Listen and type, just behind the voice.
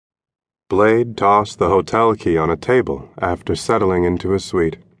Blade tossed the hotel key on a table after settling into his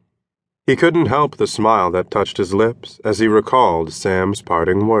suite. He couldn't help the smile that touched his lips as he recalled Sam's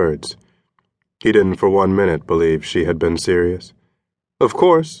parting words. He didn't for 1 minute believe she had been serious. Of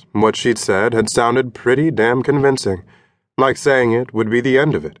course, what she'd said had sounded pretty damn convincing, like saying it would be the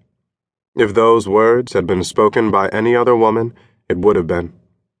end of it. If those words had been spoken by any other woman, it would have been.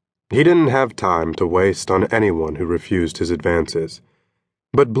 He didn't have time to waste on anyone who refused his advances.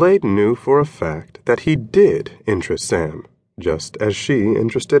 But Blade knew for a fact that he did interest Sam, just as she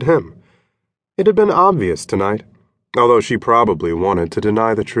interested him. It had been obvious tonight, although she probably wanted to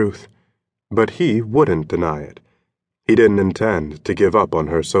deny the truth. But he wouldn't deny it. He didn't intend to give up on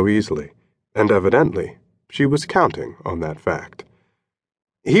her so easily, and evidently, she was counting on that fact.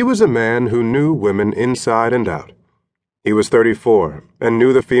 He was a man who knew women inside and out. He was 34 and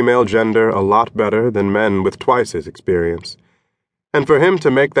knew the female gender a lot better than men with twice his experience. And for him to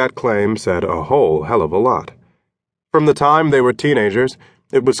make that claim said a whole hell of a lot. From the time they were teenagers,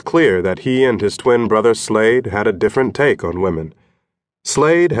 it was clear that he and his twin brother Slade had a different take on women.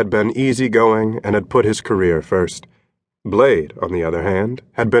 Slade had been easygoing and had put his career first. Blade, on the other hand,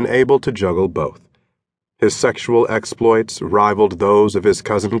 had been able to juggle both. His sexual exploits rivaled those of his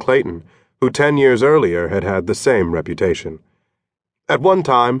cousin Clayton, who 10 years earlier had had the same reputation. At one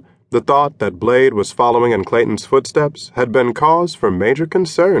time, the thought that Blade was following in Clayton's footsteps had been cause for major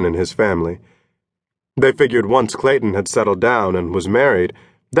concern in his family. They figured once Clayton had settled down and was married,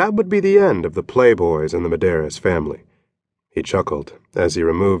 that would be the end of the playboys in the Medeiros family. He chuckled as he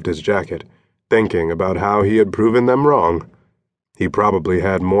removed his jacket, thinking about how he had proven them wrong. He probably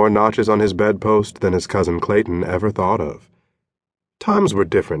had more notches on his bedpost than his cousin Clayton ever thought of. Times were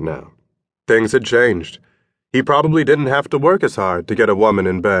different now. Things had changed. He probably didn't have to work as hard to get a woman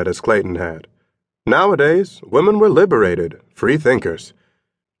in bed as Clayton had. Nowadays, women were liberated, free thinkers.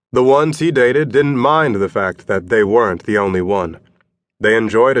 The ones he dated didn't mind the fact that they weren't the only one. They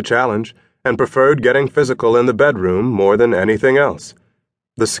enjoyed a challenge and preferred getting physical in the bedroom more than anything else.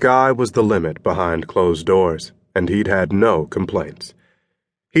 The sky was the limit behind closed doors, and he'd had no complaints.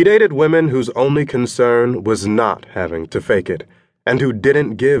 He dated women whose only concern was not having to fake it, and who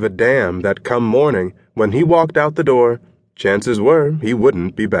didn't give a damn that come morning, when he walked out the door, chances were he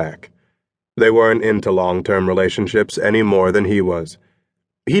wouldn't be back. They weren't into long-term relationships any more than he was.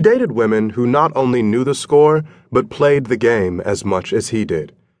 He dated women who not only knew the score, but played the game as much as he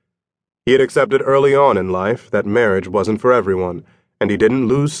did. He had accepted early on in life that marriage wasn't for everyone, and he didn't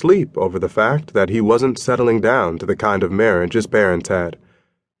lose sleep over the fact that he wasn't settling down to the kind of marriage his parents had.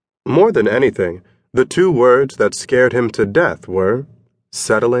 More than anything, the two words that scared him to death were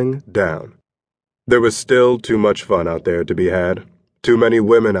settling down. There was still too much fun out there to be had, too many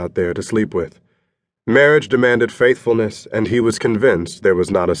women out there to sleep with. Marriage demanded faithfulness, and he was convinced there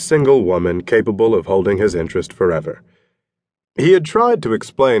was not a single woman capable of holding his interest forever. He had tried to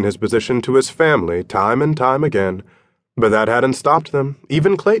explain his position to his family time and time again, but that hadn't stopped them,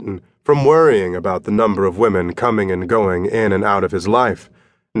 even Clayton, from worrying about the number of women coming and going in and out of his life,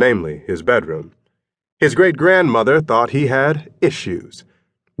 namely his bedroom. His great-grandmother thought he had issues.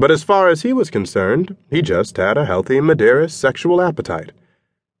 But as far as he was concerned, he just had a healthy Medeiros sexual appetite.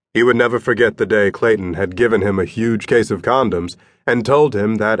 He would never forget the day Clayton had given him a huge case of condoms and told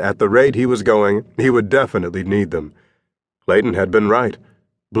him that at the rate he was going, he would definitely need them. Clayton had been right.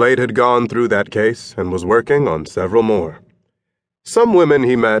 Blade had gone through that case and was working on several more. Some women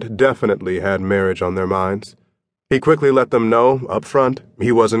he met definitely had marriage on their minds. He quickly let them know, up front,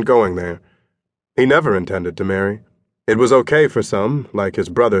 he wasn't going there. He never intended to marry. It was okay for some, like his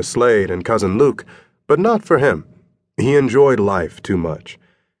brother Slade and cousin Luke, but not for him. He enjoyed life too much.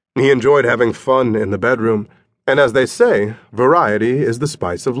 He enjoyed having fun in the bedroom, and as they say, variety is the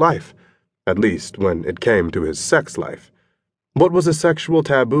spice of life, at least when it came to his sex life. What was a sexual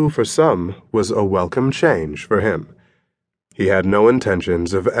taboo for some was a welcome change for him. He had no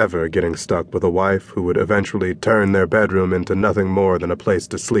intentions of ever getting stuck with a wife who would eventually turn their bedroom into nothing more than a place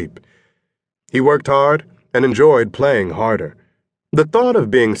to sleep. He worked hard and enjoyed playing harder. The thought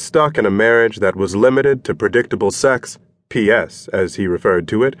of being stuck in a marriage that was limited to predictable sex, P.S., as he referred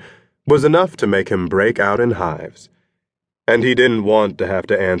to it, was enough to make him break out in hives. And he didn't want to have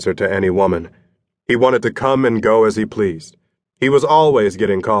to answer to any woman. He wanted to come and go as he pleased. He was always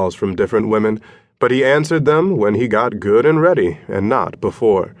getting calls from different women, but he answered them when he got good and ready, and not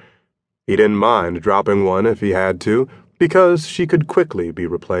before. He didn't mind dropping one if he had to, because she could quickly be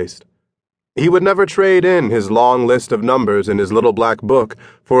replaced. He would never trade in his long list of numbers in his little black book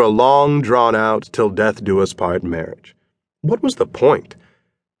for a long, drawn-out, till death do us part marriage. What was the point?